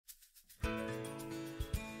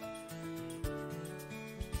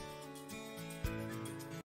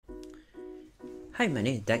Hi, my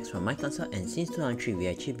name is Dex from myconsult, and since 2003 we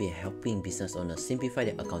actually been helping business owners simplify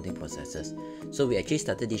their accounting processes. So we actually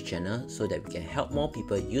started this channel so that we can help more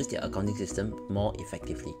people use their accounting system more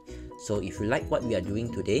effectively. So if you like what we are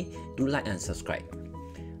doing today, do like and subscribe.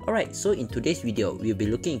 Alright, so in today's video, we'll be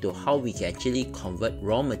looking into how we can actually convert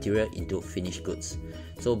raw material into finished goods.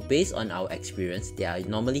 So based on our experience, there are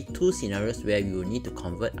normally two scenarios where we will need to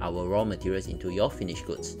convert our raw materials into your finished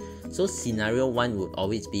goods. So scenario 1 would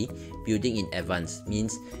always be building in advance,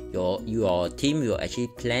 means your team will actually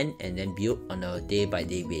plan and then build on a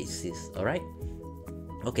day-by-day basis. Alright?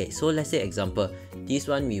 Okay, so let's say example, this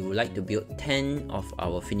one we would like to build 10 of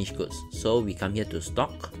our finished goods. So we come here to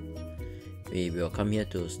stock. We will come here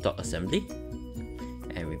to stock assembly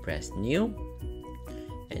and we press new,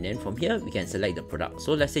 and then from here we can select the product.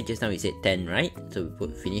 So let's say just now we said 10, right? So we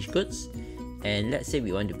put finished goods, and let's say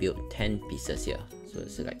we want to build 10 pieces here. So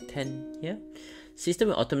select 10 here. System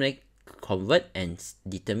will automatically convert and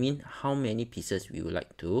determine how many pieces we would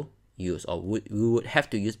like to use, or we would have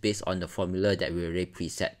to use based on the formula that we already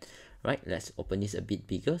preset. Right? Let's open this a bit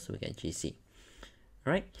bigger so we can actually see.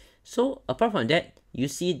 Alright, so apart from that, you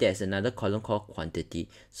see there's another column called quantity.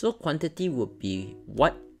 So quantity would be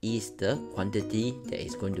what is the quantity that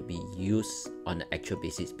is going to be used on an actual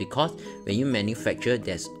basis, because when you manufacture,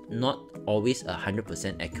 there's not always a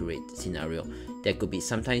 100% accurate scenario. There could be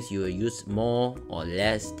sometimes you will use more or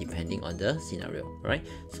less depending on the scenario, right?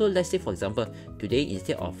 So let's say for example, today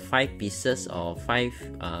instead of 5 pieces or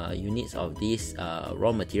 5 units of this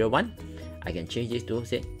raw material one, I can change this to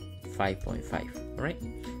say 5.5. Alright,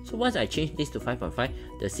 so once I change this to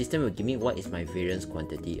 5.5, the system will give me what is my variance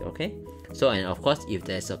quantity. Okay, so and of course if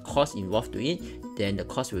there's a cost involved to it, then the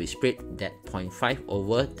cost will spread that 0.5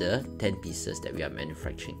 over the 10 pieces that we are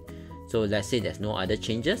manufacturing. So let's say there's no other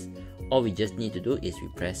changes, all we just need to do is we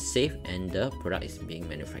press save and the product is being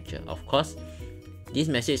manufactured. Of course, this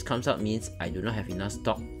message comes out means I do not have enough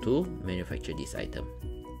stock to manufacture this item,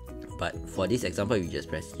 but for this example we just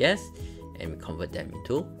press yes and we convert them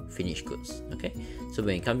into finished goods. Okay, so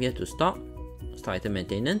when we come here to stock item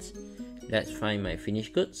maintenance, let's find my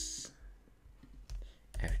finished goods,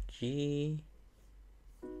 FG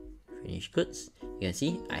finished goods. You can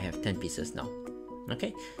see I have 10 pieces now.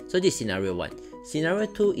 Okay, so this is scenario 1. Scenario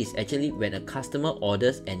 2 is actually when a customer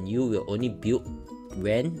orders and you will only build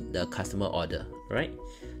when the customer order, right?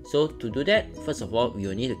 So to do that, first of all we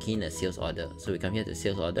will need to key in a sales order. So we come here to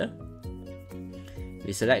sales order,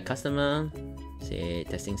 we select customer, say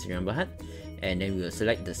testing Sri Berhad, and then we will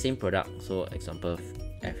select the same product. So example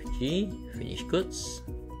FG finished goods,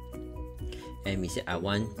 and we say I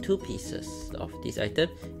want 2 pieces of this item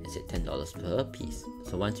and say $10 per piece.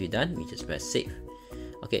 So once we're done, we just press save.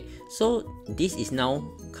 Okay, so this is now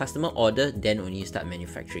customer order, then only you start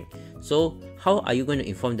manufacturing. So how are you going to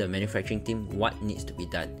inform the manufacturing team what needs to be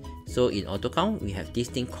done? So in AutoCount, we have this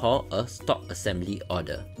thing called a stock assembly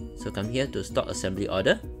order. So come here to stock assembly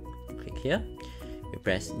order, click here, we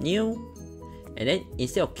press new, and then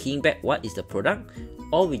instead of keying back what is the product,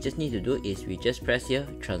 all we just need to do is we just press here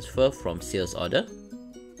transfer from sales order,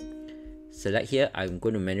 select here I'm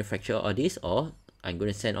going to manufacture all this, or I'm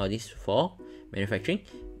going to send all this for manufacturing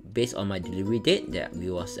based on my delivery date that we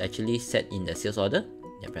was actually set in the sales order.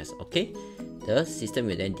 And press OK. The system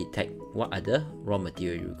will then detect what are the raw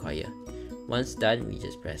material you require. Once done, we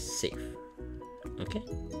just press save.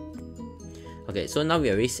 Okay, so now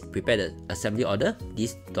we already prepared the assembly order.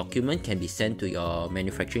 This document can be sent to your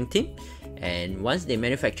manufacturing team, and once they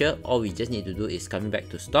manufacture, all we just need to do is coming back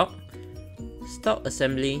to stock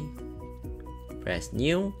assembly, press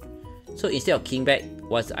new. So instead of keying back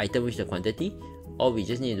what's the item, which the quantity, all we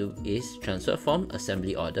just need to do is transfer from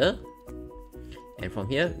assembly order, and from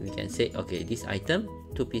here we can say okay, this item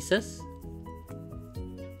 2 pieces.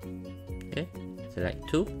 Okay, select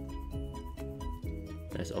 2,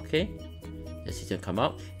 press OK. The system come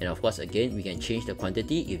out, and of course again we can change the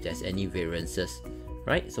quantity if there's any variances,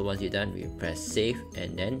 right? So once you're done, we press save,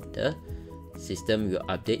 and then the system will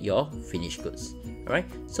update your finished goods. Alright,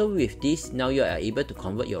 so with this, now you are able to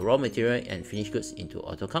convert your raw material and finished goods into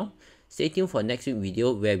AutoCount. Stay tuned for next week's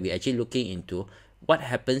video where we're actually looking into what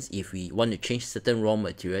happens if we want to change certain raw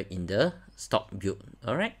material in the stock build.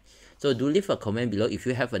 Alright, so do leave a comment below if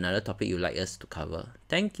you have another topic you'd like us to cover.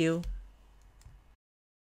 Thank you.